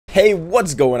Hey,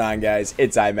 what's going on, guys?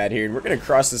 It's iMatt here, and we're gonna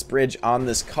cross this bridge on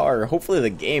this car. Hopefully the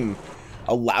game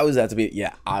allows that to be.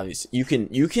 Yeah, obviously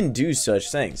you can do such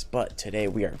things, but today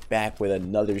we are back with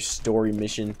another story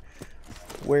mission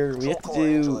where we have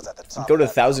to go to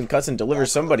 1,000 Cuts and deliver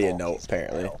somebody a note.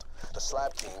 Apparently,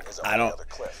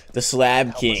 the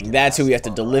Slab King, that's who we have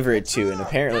to deliver it to, and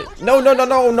apparently no,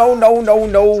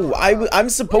 I'm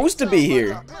supposed to be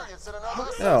here.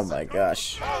 Oh my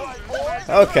gosh.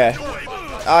 Okay,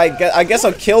 I guess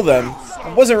I'll kill them.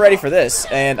 I wasn't ready for this,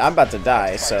 and I'm about to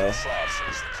die, so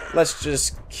let's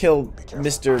just kill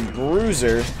Mr.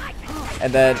 Bruiser.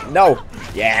 And then, no.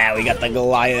 Yeah, we got the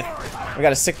Goliath. We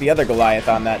gotta sick the other Goliath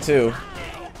on that, too.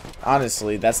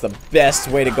 Honestly, that's the best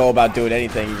way to go about doing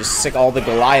anything. You just sick all the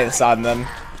Goliaths on them,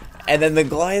 and then the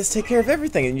Goliaths take care of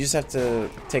everything, and you just have to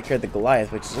take care of the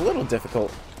Goliath, which is a little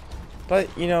difficult. But,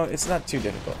 you know, it's not too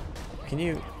difficult. Can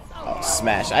you... Oh,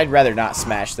 smash. I'd rather not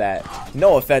smash that.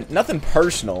 No offense. Nothing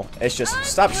personal. It's just,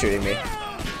 stop shooting me.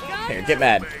 Here, get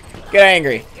mad. Get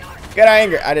angry. Get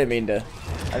angry. I didn't mean to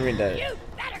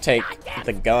take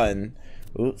the gun.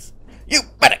 Oops. You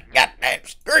better goddamn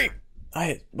scream.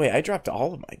 Wait, I dropped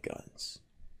all of my guns.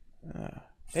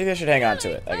 Maybe I should hang on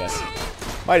to it, I guess.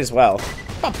 Might as well.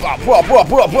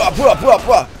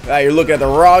 Now you're looking at the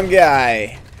wrong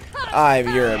guy.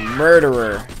 You're a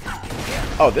murderer.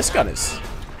 Oh, this gun is...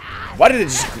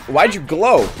 Why'd you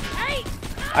glow?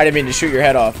 I didn't mean to shoot your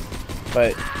head off,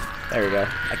 but there we go.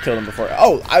 I killed him before.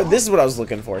 Oh, this is what I was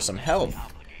looking for, some health.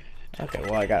 Okay,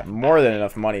 well, I got more than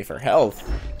enough money for health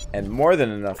and more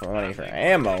than enough money for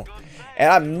ammo. And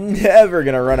I'm never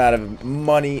gonna run out of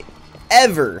money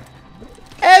ever.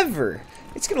 Ever.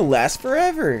 It's gonna last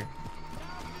forever.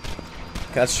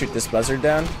 Okay, let's shoot this buzzard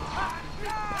down.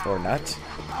 Or not.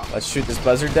 Let's shoot this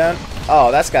buzzard down. Oh,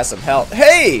 that's got some health.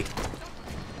 Hey!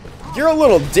 You're a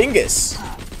little dingus.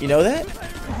 You know that?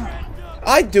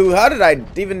 I do. How did I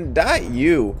even die?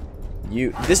 You.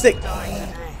 This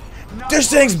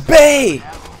thing's bay.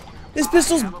 This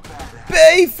pistol's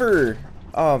bay for,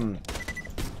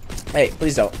 hey,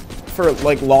 please don't. For,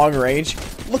 like, long range.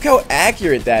 Look how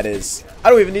accurate that is. I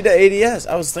don't even need an ADS.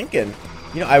 I was thinking,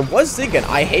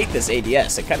 I hate this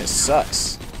ADS. It kind of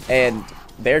sucks. And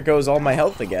there goes all my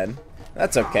health again.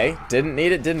 That's okay. Didn't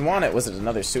need it, didn't want it. Was it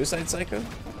another suicide psycho?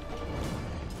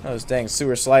 Those dang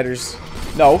sewer sliders.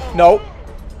 No.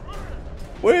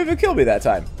 Wouldn't even kill me that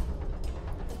time.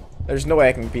 There's no way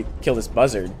I can kill this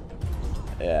buzzard.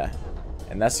 Yeah.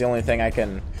 And that's the only thing I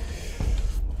can...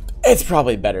 It's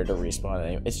probably better to respawn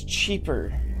anyway. It's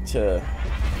cheaper to...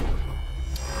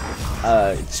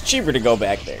 it's cheaper to go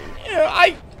back there.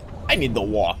 Yeah, I need the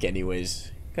walk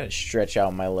anyways. Gotta stretch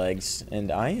out my legs.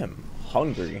 And I am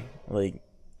hungry. Like,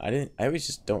 I always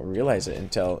just don't realize it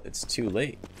until it's too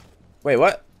late. Wait,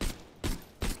 what?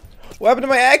 What happened to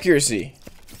my accuracy?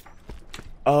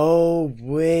 Oh,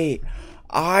 wait.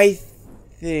 I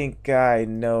think I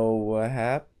know what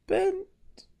happened.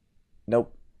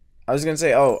 Nope. I was gonna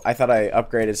say, oh, I thought I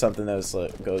upgraded something that was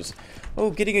like, goes, oh,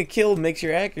 getting a kill makes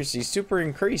your accuracy super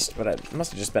increased, but it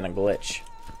must have just been a glitch.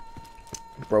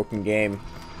 Broken game.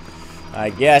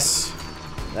 I guess.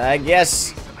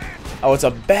 Oh, it's a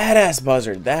badass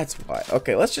buzzard. That's why.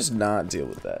 Okay, let's just not deal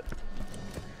with that.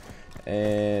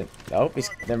 And oh,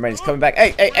 never mind. He's coming back.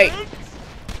 Hey!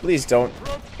 Please don't.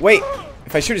 Wait.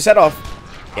 If I shoot his head off,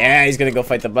 yeah, he's gonna go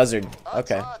fight the buzzard.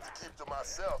 Okay.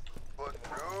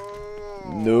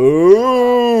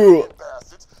 No.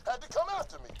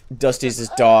 Dusty's his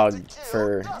dog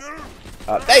for.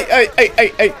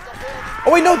 Hey!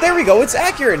 Oh wait, no. There we go. It's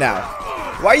accurate now.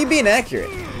 Why are you being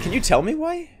accurate? Can you tell me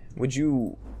why? Would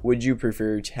you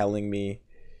prefer telling me?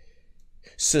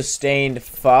 Sustained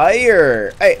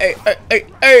fire. Hey.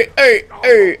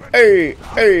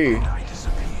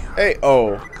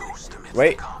 Oh.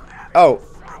 Wait. Oh.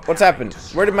 What's happened?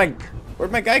 Where'd my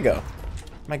guy go?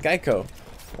 My Geico.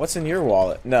 What's in your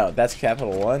wallet? No, that's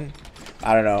Capital One.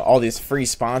 I don't know. All these free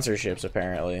sponsorships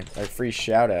apparently. Or free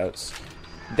shoutouts.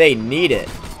 They need it.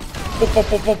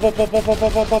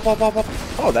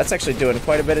 Oh, that's actually doing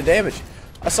quite a bit of damage.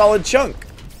 A solid chunk.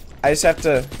 I just have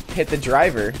to hit the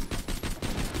driver.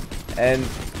 And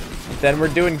then we're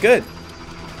doing good.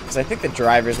 Because I think the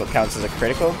driver is what counts as a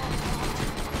critical.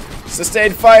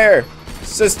 Sustained fire!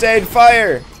 Sustained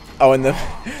fire! Oh, and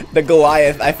the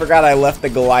Goliath. I forgot I left the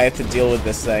Goliath to deal with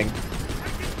this thing.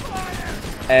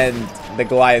 And the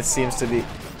Goliath seems to be...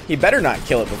 He better not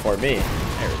kill it before me.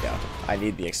 There we go. I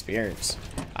need the experience.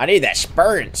 I need that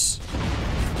experience!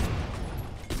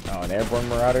 Oh, an airborne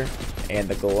marauder. And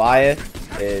the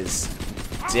Goliath is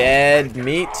dead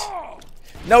meat.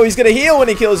 No, he's gonna heal when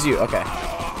he kills you. Okay.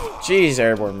 Jeez,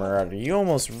 Airborne Marauder, you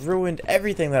almost ruined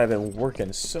everything that I've been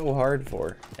working so hard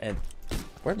for. And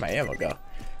where'd my ammo go?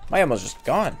 My ammo's just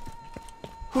gone.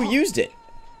 Who used it?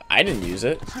 I didn't use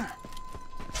it.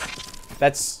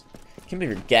 That's... I can't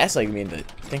believe you're gaslighting me into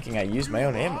thinking I used my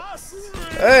own ammo.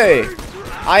 Hey!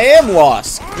 I am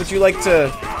lost! Would you like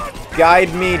to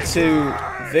guide me to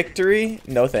victory?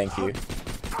 No, thank you.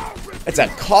 It's a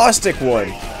caustic one!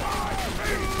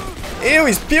 Ew,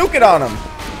 he's puking on him!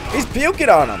 He's puking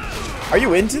on him! Are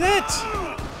you into that?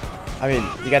 I mean,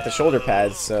 you got the shoulder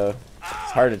pads, so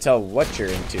it's hard to tell what you're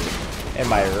into.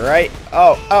 Am I right?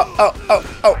 Oh, oh, oh,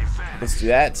 oh, oh! Let's do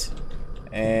that.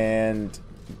 And...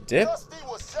 dip.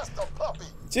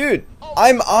 Dude,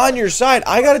 I'm on your side.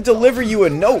 I gotta deliver you a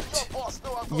note.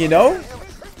 You know?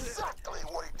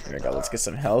 There we go. Let's get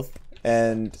some health.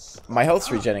 And my health's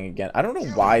regenning again. I don't know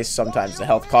why sometimes the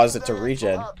health causes it to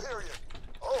regen.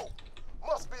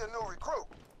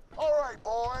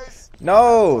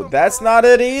 No, that's not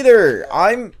it either.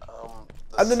 I'm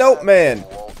the note man.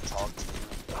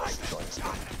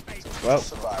 Well,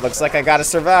 looks like I gotta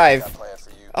survive.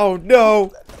 Oh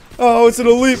no. Oh, it's an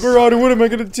elite marauder. What am I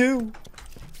gonna do?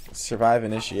 Survive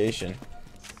initiation.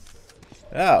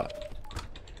 Oh.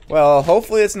 Well,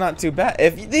 hopefully it's not too bad.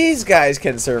 If these guys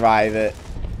can survive it,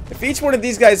 if each one of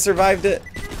these guys survived it,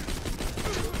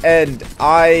 and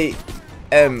I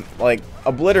am, like,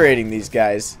 obliterating these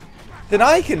guys, then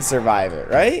I can survive it,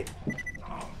 right?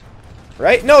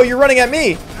 Right? No, you're running at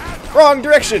me! Wrong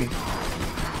direction!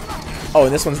 Oh,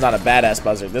 and this one's not a badass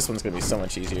buzzard. This one's gonna be so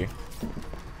much easier.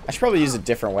 I should probably use a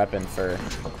different weapon for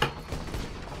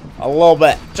a little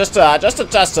bit, just to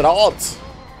test it out.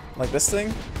 Like this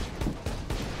thing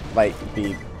might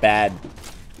be bad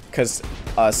because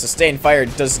sustained fire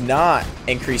does not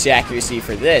increase accuracy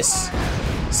for this.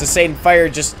 Sustained fire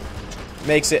just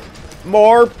makes it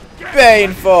more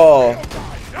painful.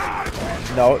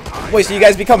 No, wait. So you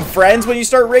guys become friends when you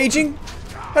start raging?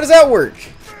 How does that work?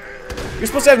 You're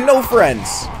supposed to have no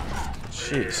friends.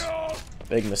 Jeez.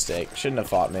 Big mistake. Shouldn't have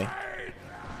fought me.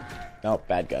 No,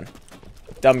 bad gun.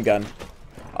 Dumb gun.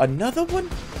 Another one?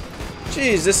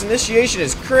 Jeez, this initiation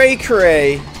is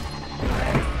cray-cray.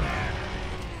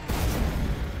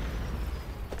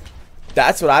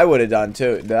 That's what I would have done,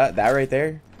 too. That right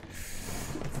there?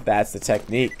 That's the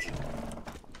technique.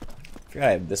 I forgot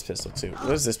I have this pistol, too.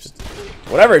 What is this pistol?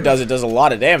 Whatever it does a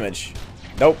lot of damage.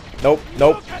 Nope, nope,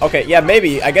 nope. Okay, yeah,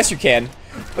 maybe. I guess you can.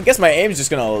 But I guess my aim is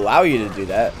just going to allow you to do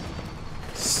that.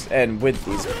 And with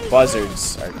these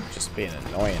buzzards are just being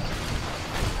annoying.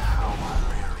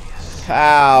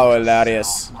 How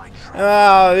hilarious.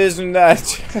 Oh, isn't that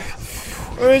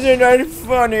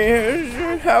funny?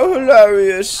 How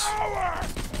hilarious.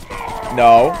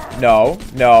 No, no,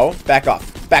 no. Back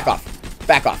off. Back off.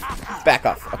 Back off. Back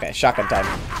off. Okay, shotgun time.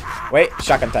 Wait,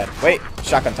 shotgun time. Wait,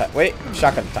 shotgun time. Wait,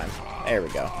 shotgun time. There we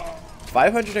go.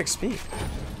 500 XP.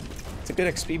 It's a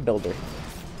good XP builder.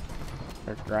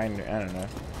 Or grinder, I don't know.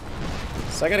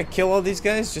 So I gotta kill all these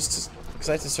guys just because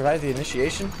I have to survive the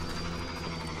initiation?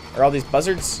 Or all these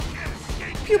buzzards?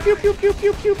 Pew pew pew pew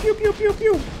pew pew pew pew pew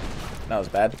pew. That was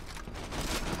bad.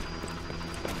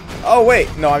 Oh wait,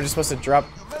 no, I'm just supposed to drop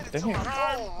down here.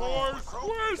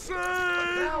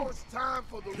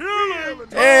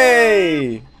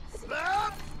 Hey!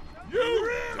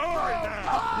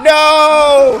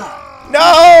 No!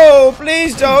 No!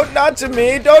 Please don't! Not to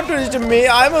me! Don't do this to me!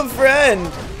 I'm a friend!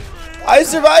 I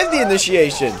survived the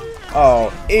initiation!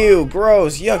 Oh, ew,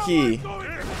 gross, yucky.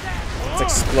 Let's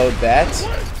explode that.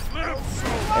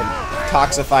 And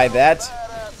toxify that.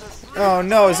 Oh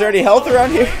no, is there any health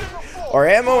around here? Or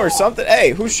ammo or something?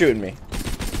 Hey, who's shooting me?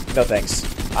 No thanks.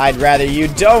 I'd rather you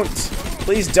don't!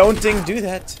 Please don't do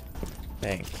that.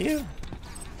 Thank you.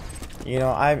 You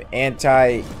know, I'm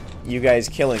anti you guys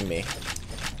killing me.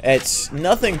 It's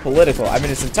nothing political. I mean,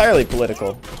 it's entirely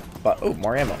political. But, oh,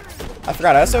 more ammo. I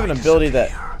forgot, I also have an ability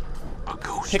that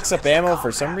picks up ammo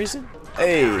for some reason.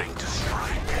 Hey.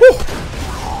 Whew.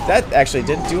 That actually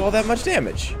didn't do all that much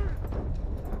damage.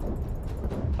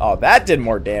 Oh, that did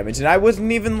more damage, and I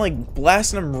wasn't even, like,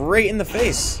 blasting him right in the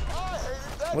face.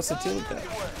 What's the deal with that?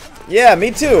 Yeah, me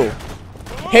too.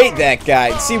 Hate that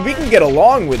guy. See, we can get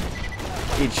along with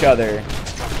each other.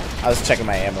 I was checking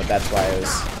my ammo, that's why it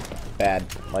was bad.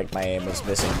 Like, my aim was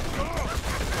missing.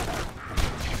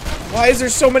 Why is there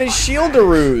so many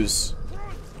shieldaroos?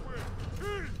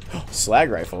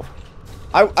 Slag rifle.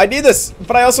 I need this,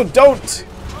 but I also don't.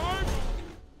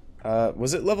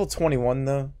 Was it level 21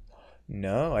 though?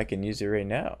 No, I can use it right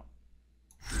now.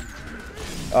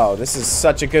 Oh, this is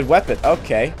such a good weapon.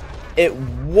 Okay. It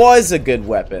was a good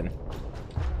weapon.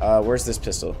 Where's this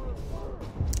pistol?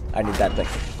 I need that thing.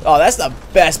 Oh, that's the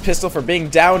best pistol for being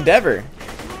downed ever.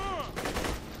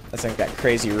 That's like that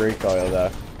crazy recoil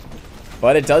though.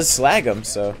 But it does slag them,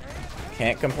 so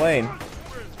can't complain.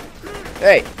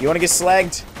 Hey, you want to get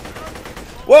slagged?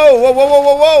 Whoa, whoa, whoa, whoa,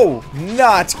 whoa, whoa!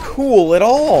 Not cool at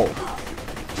all.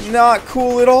 Not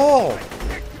cool at all.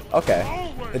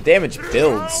 Okay, the damage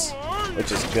builds,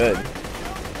 which is good.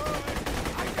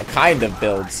 It kind of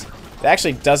builds. It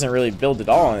actually doesn't really build at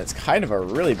all, and it's kind of a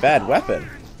really bad weapon.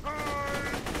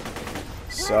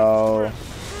 So,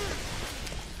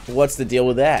 what's the deal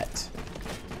with that?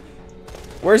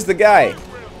 Where's the guy?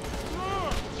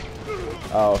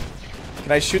 Oh.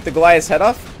 Can I shoot the Goliath's head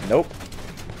off? Nope.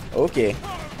 Okay.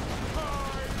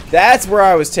 That's where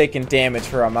I was taking damage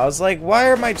from. I was like, why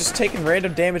am I just taking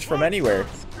random damage from anywhere?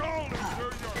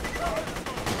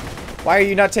 Why are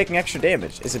you not taking extra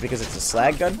damage? Is it because it's a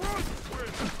slag gun?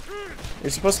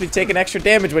 You're supposed to be taking extra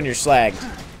damage when you're slagged.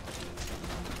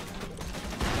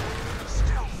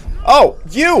 Oh,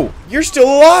 you! You're still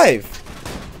alive!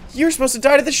 You're supposed to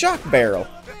die to the shock barrel.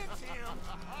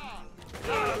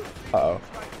 Uh-oh.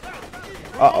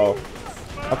 Uh-oh.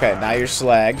 Okay, now you're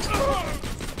slagged.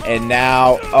 And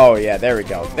now... Oh, yeah, there we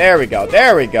go. There we go.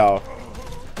 There we go.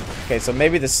 Okay, so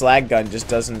maybe the slag gun just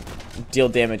doesn't deal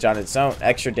damage on its own,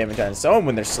 extra damage on its own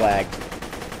when they're slagged.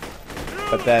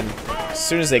 But then, as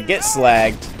soon as they get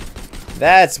slagged,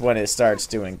 that's when it starts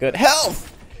doing good. Health!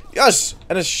 Yes!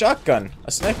 And a shotgun.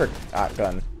 A sniper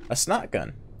gun. A snot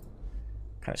gun.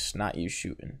 What kind of snot you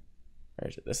shooting? Where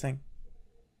is it? This thing?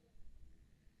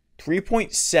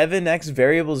 3.7x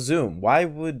variable zoom. Why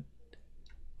would...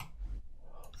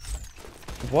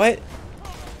 What?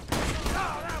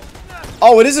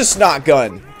 Oh, it is a snot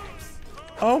gun.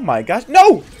 Oh my gosh.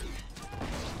 No!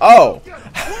 Oh.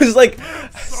 I was like...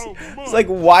 It's like,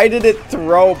 why did it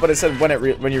throw... But it said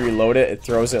when you reload it, it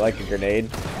throws it like a grenade.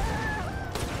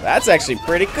 That's actually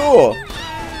pretty cool.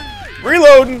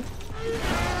 Reloading.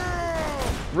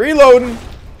 Reloading.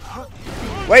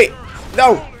 Wait.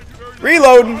 No.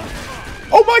 Reloading.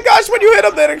 Oh my gosh, when you hit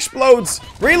him, that explodes.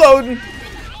 Reloading.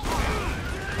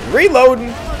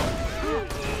 Reloading.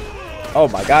 Oh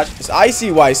my gosh. I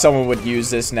see why someone would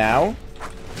use this now.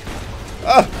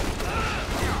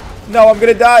 No, I'm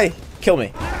gonna die. Kill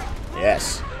me.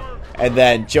 Yes. And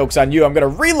then, joke's on you, I'm gonna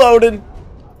reload it.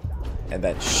 And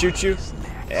then shoot you.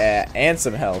 Yeah, and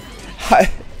some health.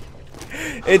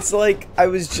 It's like I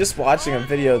was just watching a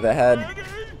video that had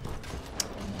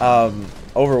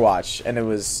Overwatch, and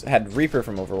it had Reaper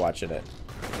from Overwatch in it.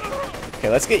 Okay,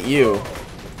 let's get you.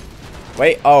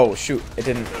 Wait, oh shoot, it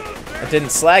didn't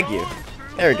slag you.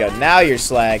 There we go. Now you're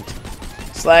slagged.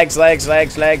 Slag, slag, slag,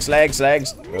 slag, slag,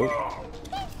 slags. Oh.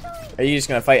 Are you just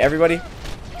gonna fight everybody?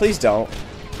 Please don't.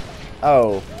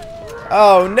 Oh.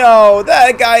 Oh no,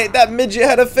 that guy, that midget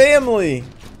had a family.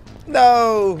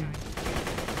 No.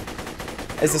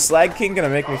 Is the Slag King gonna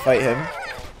make me fight him?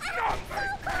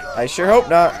 I sure hope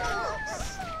not.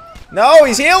 No,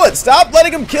 he's healing. Stop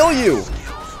letting him kill you.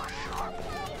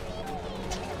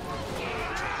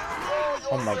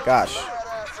 Oh my gosh.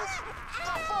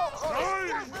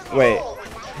 Wait.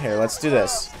 Here, let's do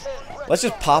this. Let's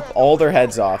just pop all their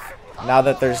heads off. Now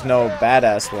that there's no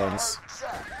badass ones.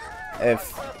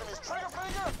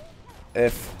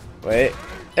 Wait.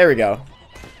 There we go.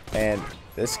 And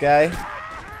this guy.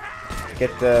 Get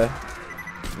the...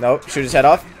 Nope, shoot his head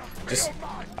off.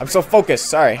 I'm so focused,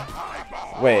 sorry.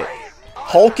 Wait.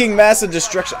 Hulking massive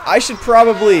destruction. I should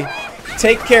probably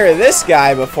take care of this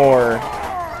guy before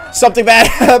something bad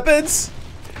happens.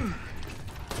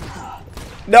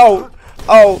 No.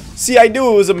 Oh, see, I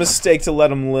knew it was a mistake to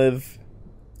let him live.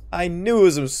 I knew it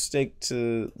was a mistake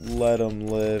to let him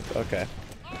live. Okay.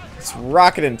 It's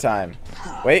rocket in time.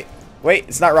 Wait,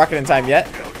 it's not rocket in time yet.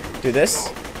 Do this.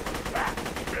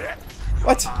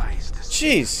 What?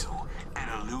 Jeez.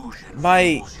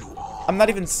 I'm not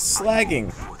even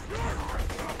slagging.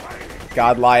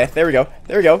 Godliath. There we go.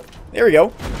 There we go. There we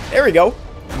go. There we go.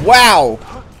 Wow.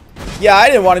 Yeah, I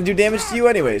didn't want to do damage to you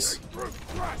anyways.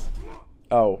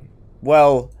 Oh.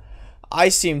 Well, I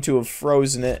seem to have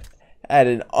frozen it at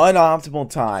an unoptimal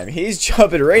time. He's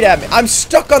jumping right at me. I'm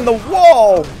stuck on the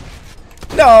wall.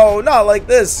 No, not like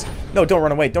this. No, don't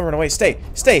run away. Don't run away. Stay.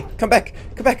 Stay. Come back.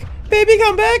 Come back. Baby,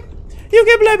 come back. You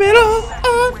can blame it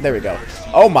all. There we go.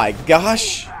 Oh my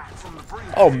gosh.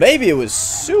 Oh, maybe it was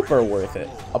super worth it.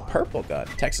 A purple gun.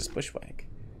 Texas Bushwhack.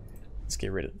 Let's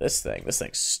get rid of this thing. This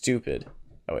thing's stupid.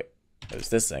 Oh, wait. It was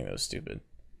this thing that was stupid.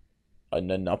 A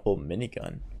Nanupple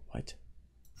minigun. What?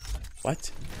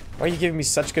 What? Why are you giving me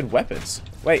such good weapons?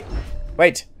 Wait.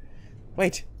 Wait.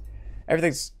 Wait.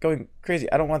 Everything's going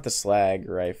crazy. I don't want the slag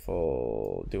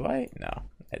rifle. Do I? No.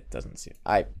 It doesn't seem...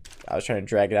 I was trying to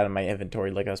drag it out of my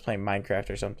inventory like I was playing Minecraft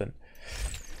or something.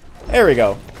 There we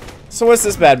go. So what's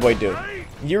this bad boy do?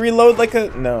 You reload like a...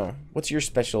 No. What's your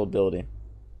special ability?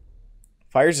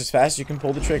 Fires as fast as you can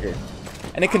pull the trigger.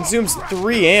 And it consumes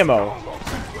 3 ammo.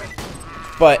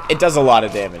 But it does a lot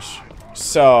of damage.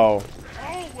 So...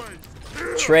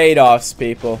 trade-offs,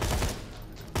 people.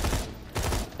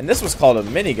 And this was called a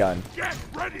minigun.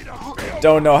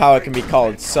 Don't know how it can be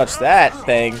called such that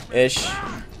thing-ish.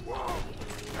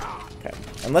 Okay.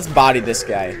 And let's body this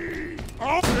guy.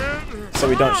 So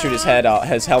we don't shoot his head off,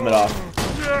 his helmet off.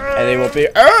 And they won't be,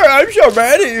 oh, I'm so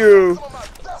mad at you.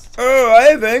 Oh, I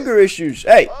have anger issues.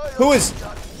 Hey,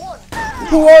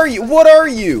 who are you? What are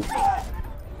you?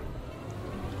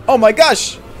 Oh my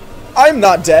gosh. I'm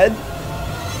not dead.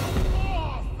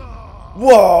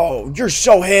 Whoa, you're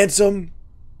so handsome.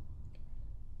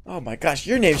 Oh my gosh,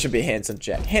 your name should be Handsome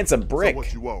Jack. Handsome Brick. So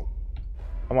what you want?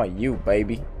 I want you,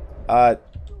 baby.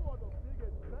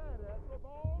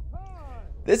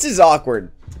 This is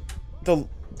awkward. The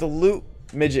loot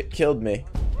midget killed me.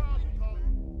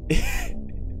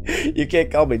 You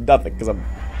can't call me nothing because I'm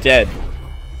dead.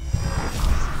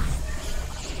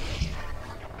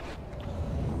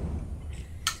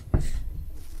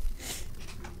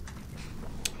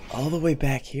 All the way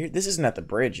back here? This isn't at the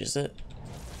bridge, is it?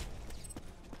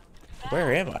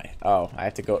 Where am I? Oh, I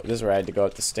have to go. This is where I had to go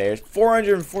up the stairs.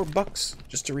 404 bucks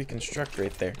just to reconstruct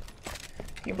right there.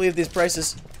 Can you believe these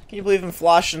prices? Can you believe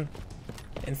inflation?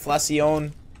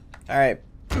 Inflacion. Alright.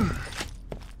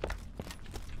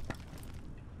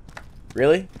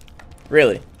 Really?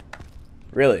 Really?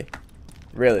 Really?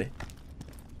 Really?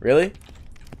 Really?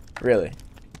 Really?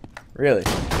 Really?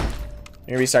 You're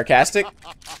gonna be sarcastic?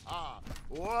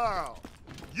 Wow.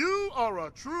 You are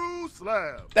a true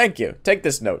slab. Thank you. Take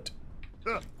this note.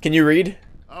 Can you read?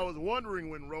 I was wondering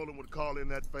when Roland would call in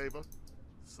that favor.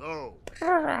 So,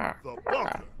 the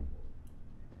bunker.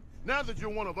 Now that you're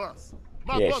one of us,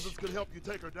 my brothers could help you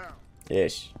take her down.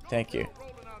 Yes, thank you.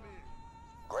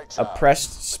 Great A job.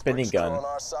 pressed spinning gun. On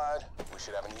our side, we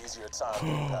should have an easier time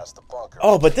getting past the bunker.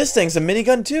 Oh, but this thing's a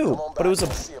minigun too. But it was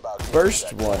Let's see a about getting burst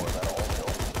that door one. that'll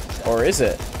only open. Or is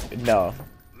it? No.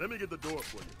 Let me get the door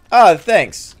for you. Oh,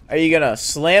 thanks. Are you gonna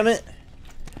slam it?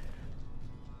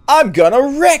 I'm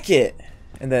gonna wreck it.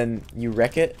 And then you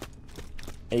wreck it.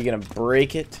 Are you gonna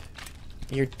break it?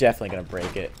 You're definitely gonna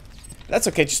break it. That's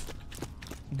okay. Just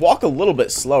walk a little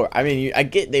bit slower. I mean, I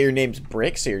get that your name's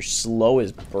Brick, so you're slow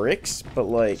as bricks, but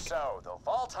like, So, the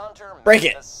Vault Hunter break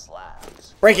made it. the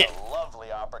slabs. Break it. A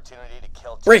lovely opportunity to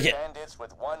kill two Break it. bandits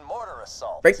with one mortar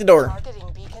assault. break the door.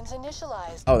 Targeting beacons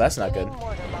initialized. Oh, that's not good. Beginning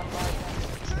mortar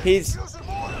bombardment. He's. Using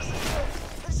mortars.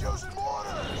 He's using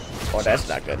mortars. Oh, that's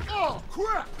not good. Oh,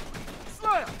 crap.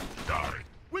 Slab.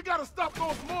 We gotta stop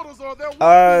those mortars or there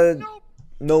won't be no...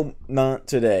 Nope, not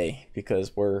today,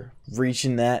 because we're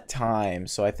reaching that time.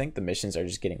 So I think the missions are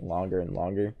just getting longer and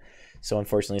longer. So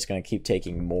unfortunately, it's going to keep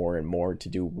taking more and more to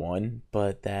do one.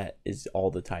 But that is all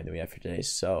the time that we have for today.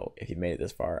 So if you made it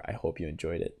this far, I hope you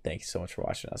enjoyed it. Thank you so much for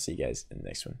watching. I'll see you guys in the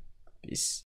next one. Peace.